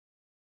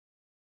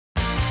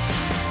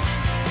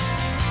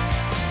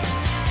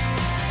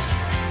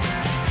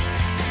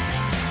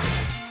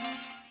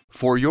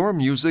For your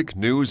music,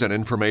 news, and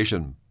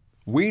information,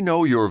 we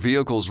know your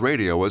vehicle's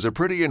radio is a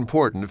pretty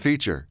important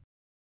feature.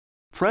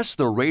 Press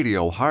the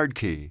radio hard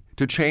key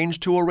to change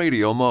to a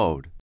radio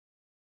mode.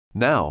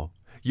 Now,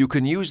 you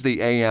can use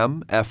the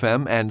AM,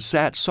 FM, and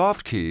SAT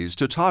soft keys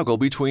to toggle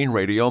between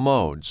radio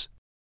modes.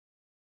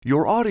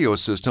 Your audio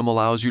system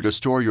allows you to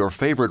store your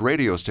favorite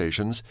radio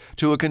stations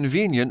to a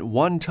convenient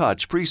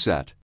one-touch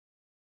preset.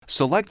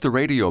 Select the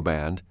radio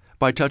band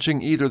by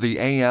touching either the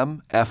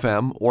AM,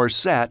 FM, or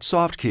SAT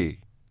soft key.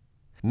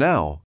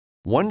 Now,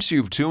 once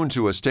you've tuned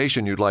to a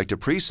station you'd like to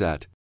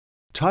preset,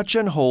 touch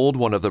and hold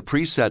one of the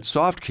preset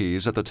soft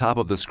keys at the top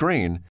of the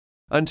screen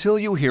until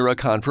you hear a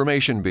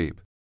confirmation beep.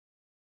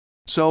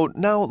 So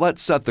now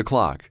let's set the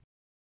clock.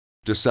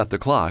 To set the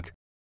clock,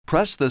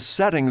 press the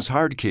Settings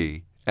hard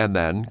key and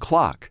then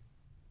Clock.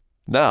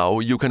 Now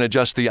you can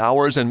adjust the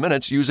hours and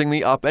minutes using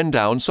the up and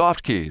down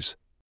soft keys.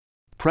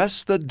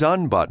 Press the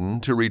Done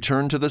button to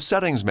return to the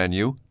Settings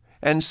menu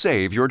and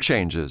save your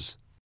changes.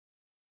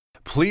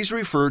 Please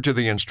refer to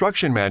the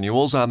instruction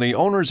manuals on the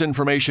Owner's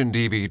Information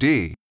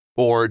DVD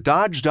or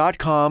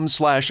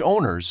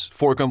dodge.com/owners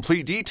for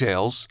complete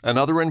details and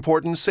other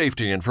important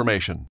safety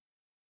information.